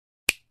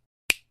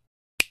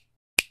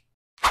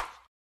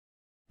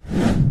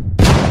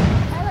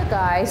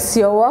guys,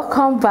 you're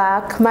welcome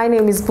back. My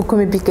name is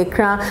Bukumi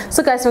Bikekran.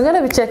 So guys, we're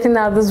going to be checking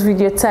out this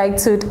video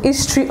titled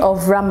History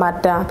of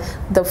Ramadan,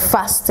 the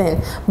Fasting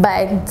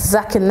by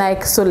Zakir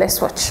Naik. So let's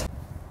watch.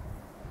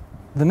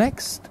 The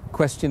next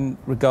question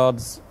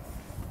regards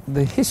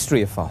the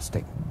history of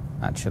fasting,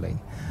 actually.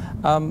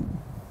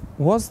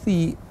 Was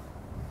the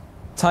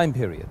time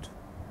period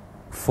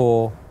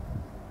for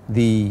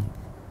the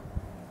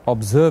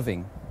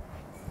observing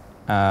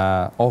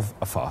of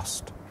a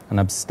fast and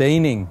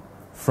abstaining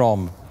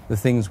from the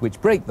things which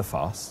break the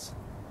fast,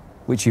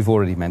 which you've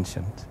already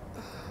mentioned,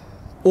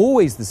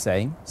 always the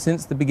same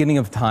since the beginning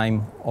of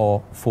time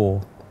or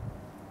for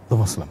the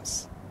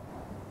Muslims?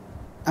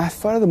 As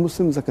far as the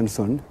Muslims are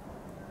concerned,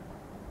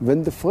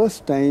 when the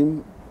first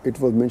time it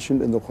was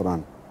mentioned in the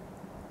Quran,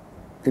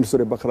 in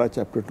Surah Baqarah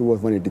chapter 2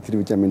 verse 183,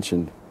 which I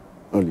mentioned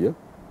earlier,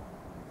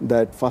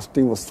 that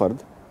fasting was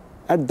fard.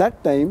 At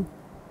that time,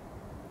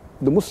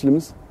 the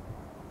Muslims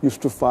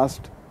used to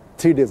fast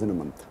 3 days in a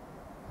month.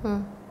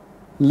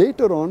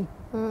 Later on,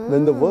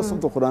 when the verse of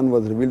the Quran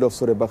was revealed of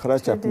Surah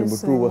Baqarah chapter number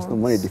 2 verse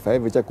number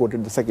 185, which I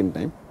quoted the second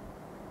time,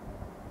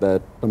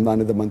 that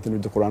Ramadan is the month in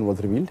which the Quran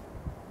was revealed,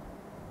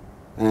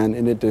 and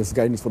in it is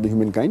guidance for the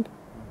humankind,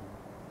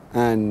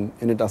 and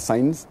in it are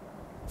signs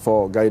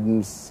for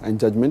guidance and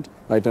judgment,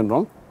 right and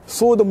wrong.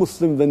 So the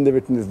Muslims, when they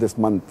witness this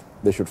month,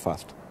 they should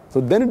fast.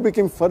 So then it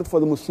became fard for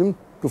the Muslim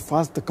to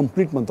fast the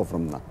complete month of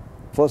Ramadan.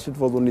 First it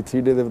was only 3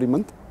 days every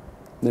month,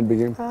 then it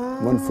became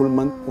one full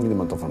month, only the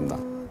month of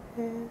Ramadan.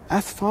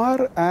 As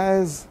far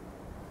as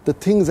the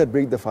things that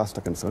break the fast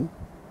are concerned,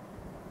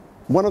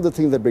 one of the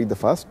things that break the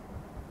fast,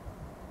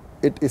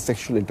 it is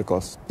sexual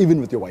intercourse, even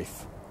with your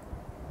wife.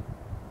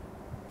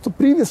 So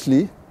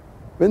previously,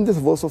 when this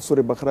verse of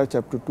Surah Baqarah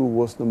chapter 2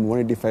 verse number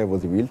 185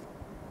 was revealed,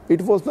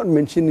 it was not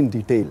mentioned in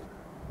detail.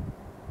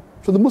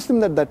 So the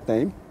Muslims at that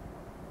time,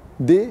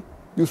 they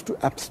used to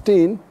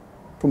abstain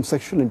from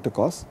sexual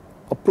intercourse,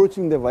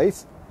 approaching their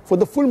wives for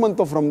the full month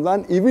of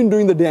Ramadan, even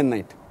during the day and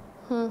night.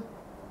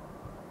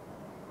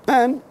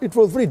 And it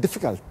was very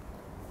difficult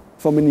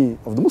for many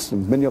of the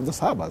Muslims, many of the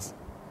Sahabas.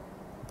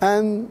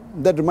 And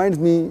that reminds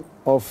me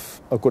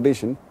of a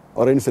quotation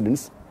or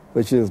incident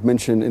which is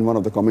mentioned in one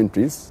of the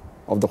commentaries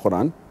of the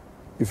Quran.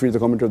 If you read the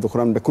commentary of the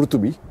Quran by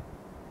Qurtubi,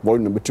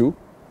 volume number 2,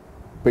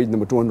 page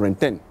number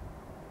 210,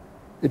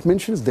 it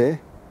mentions there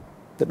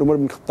that Umar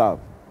ibn Khattab,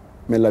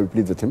 may Allah be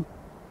pleased with him,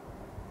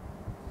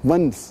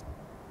 once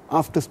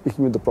after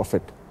speaking with the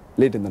Prophet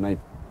late in the night,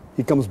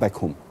 he comes back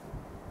home.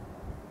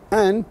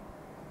 And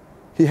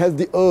he has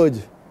the urge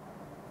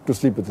to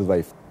sleep with his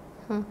wife.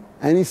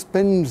 And he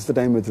spends the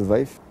time with his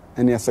wife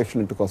and he has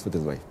sexual intercourse with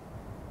his wife.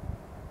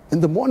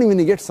 In the morning when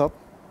he gets up,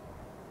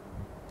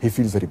 he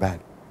feels very bad.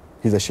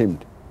 He's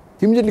ashamed.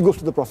 He immediately goes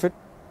to the Prophet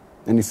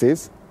and he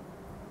says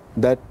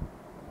that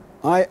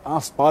I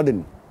ask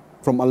pardon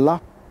from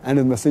Allah and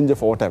His Messenger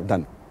for what I've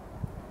done.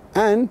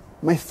 And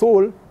my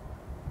soul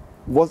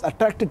was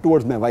attracted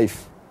towards my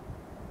wife.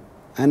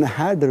 And I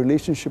had a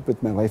relationship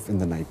with my wife in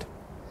the night.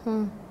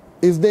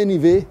 Is there any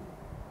way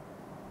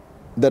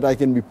that I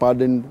can be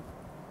pardoned,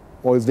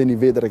 or is there any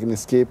way that I can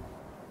escape?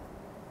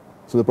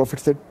 So the Prophet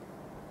said,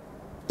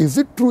 is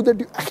it true that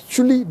you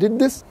actually did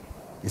this?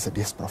 He said,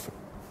 yes, Prophet.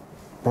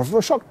 Prophet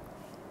was shocked.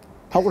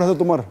 How could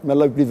Hazrat Umar, may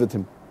Allah be pleased with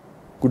him,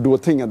 could do a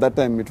thing at that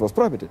time it was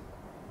prohibited?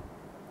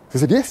 He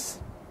said, yes,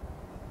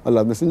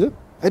 Allah's Messenger,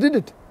 I did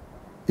it.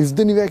 Is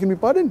there any way I can be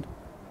pardoned?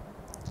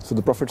 So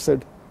the Prophet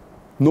said,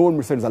 no one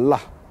besides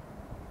Allah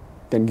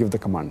can give the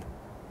command.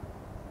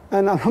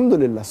 And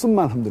alhamdulillah,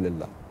 summa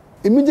alhamdulillah,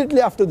 immediately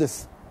after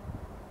this,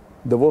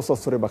 the verse of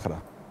Surah Baqarah,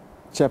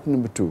 chapter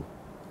number 2,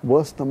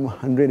 verse number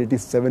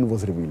 187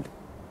 was revealed.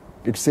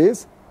 It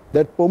says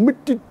that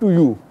permitted to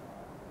you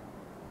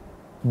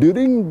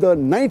during the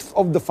nights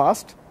of the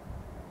fast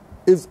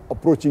is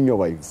approaching your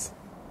wives.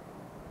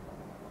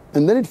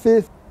 And then it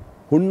says,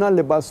 Hunna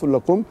libasul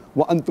lakum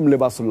wa antum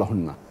libasul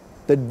lahunna.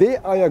 That they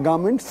are your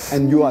garments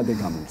and you are the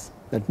garments.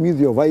 That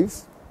means your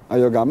wives are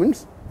your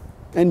garments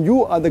and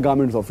you are the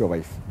garments of your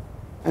wife.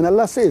 And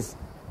Allah says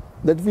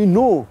that we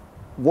know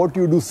what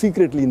you do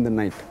secretly in the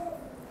night,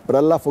 but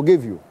Allah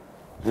forgave you.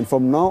 And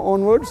from now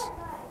onwards,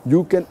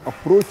 you can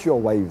approach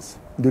your wives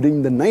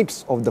during the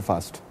nights of the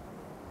fast.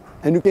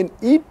 And you can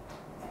eat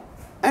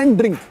and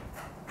drink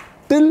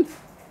till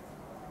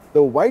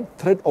the white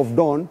thread of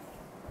dawn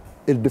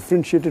is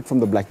differentiated from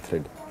the black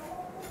thread.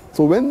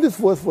 So when this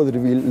verse was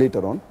revealed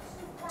later on,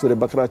 Surah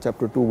Baqarah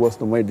chapter 2 verse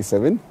number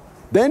 87,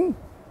 then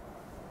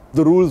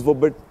the rules were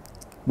a bit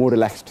more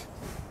relaxed.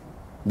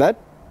 That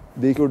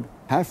they could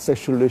have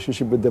sexual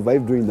relationship with their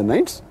wife during the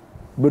nights,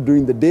 but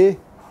during the day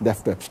they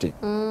have to abstain.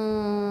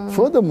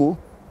 Furthermore,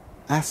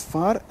 as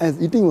far as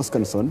eating was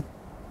concerned,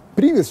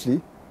 previously,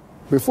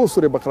 before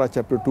Surah Baqarah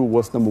chapter 2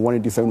 verse number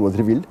 187 was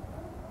revealed,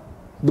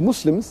 the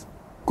Muslims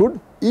could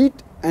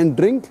eat and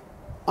drink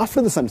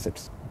after the sun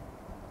sets.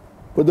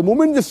 But the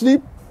moment they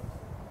sleep,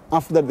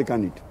 after that they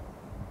can't eat.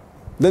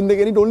 Then they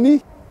can eat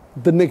only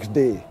the next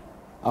day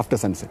after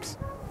sunsets.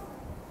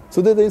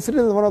 So there's the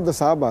incident of one of the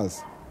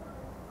Sahabas,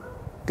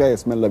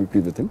 Qais, may Allah be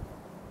pleased with him.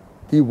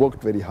 He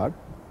worked very hard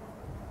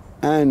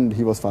and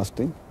he was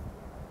fasting.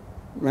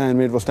 And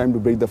when it was time to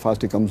break the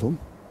fast, he comes home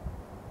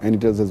and he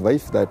tells his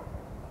wife that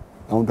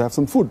I want to have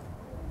some food.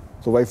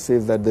 So wife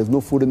says that there's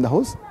no food in the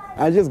house,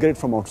 I'll just get it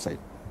from outside.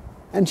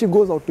 And she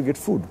goes out to get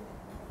food.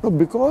 Now,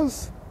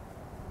 because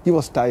he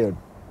was tired,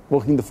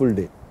 working the full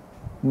day,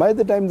 by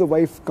the time the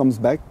wife comes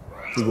back,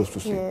 he goes to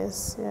sleep.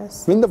 Yes,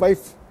 yes. When the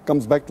wife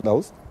comes back to the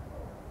house,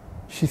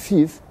 she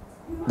sees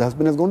the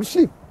husband has gone to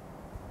sleep.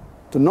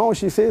 So now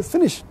she says,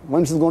 finish.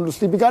 Once he's gone to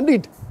sleep, he can't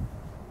eat.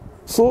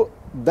 So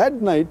that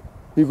night,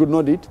 he could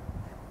not eat.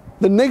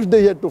 The next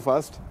day, he had to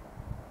fast.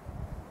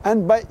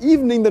 And by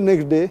evening the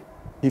next day,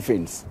 he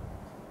faints.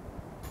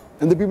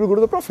 And the people go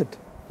to the Prophet,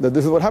 that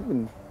this is what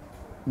happened.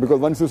 Because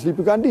once you sleep,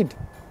 you can't eat.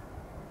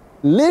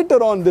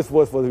 Later on, this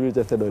verse was which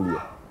I said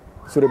earlier.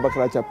 Surah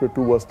Baqarah chapter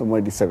 2, verse number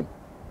 87,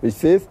 which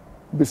says,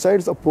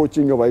 besides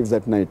approaching your wives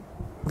at night,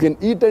 you can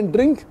eat and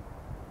drink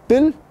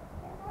till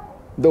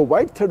the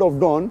white thread of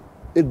dawn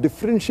is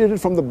differentiated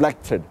from the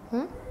black thread.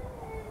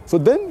 So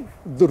then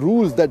the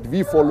rules that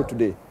we follow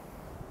today,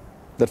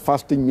 that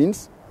fasting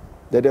means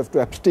that you have to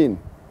abstain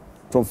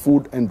from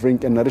food and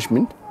drink and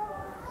nourishment,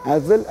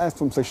 as well as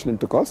from sexual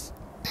intercourse,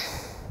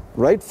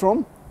 right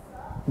from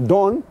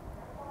dawn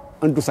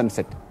unto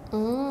sunset.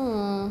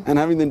 And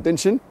having the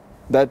intention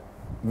that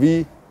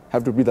we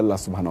have to breathe Allah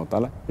subhanahu wa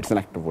ta'ala. It's an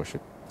act of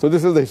worship. So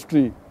this is the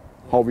history,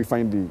 how we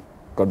finally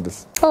got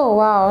this. Oh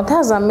wow,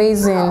 that's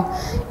amazing.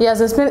 He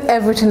has explained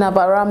everything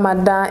about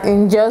Ramadan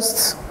in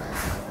less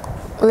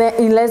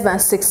than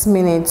 6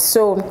 minutes.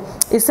 So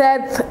he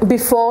said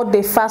before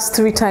they fast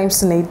 3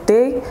 times in a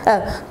day,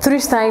 3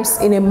 times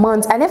in a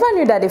month. I never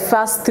knew that they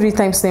fast 3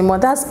 times in a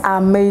month. That's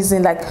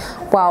amazing. Like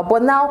wow.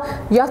 But now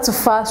you have to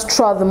fast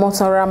throughout the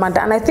month of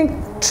Ramadan. And I think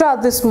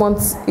throughout this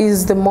month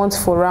is the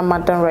month for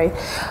Ramadan, right?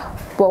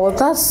 Well,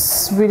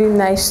 that's really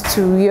nice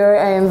to hear.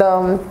 And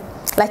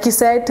like you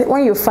said,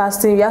 when you're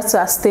fasting, you have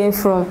to abstain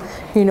from,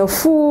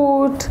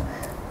 food,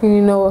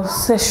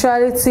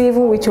 sexuality,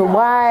 even with your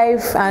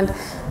wife. And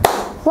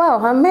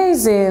wow,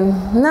 amazing.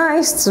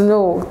 Nice to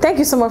know. Thank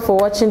you so much for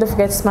watching. Don't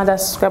forget to smash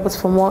that subscribe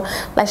button for more.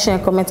 Like, share,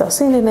 and comment. I'll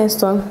see you in the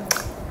next one.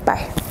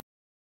 Bye.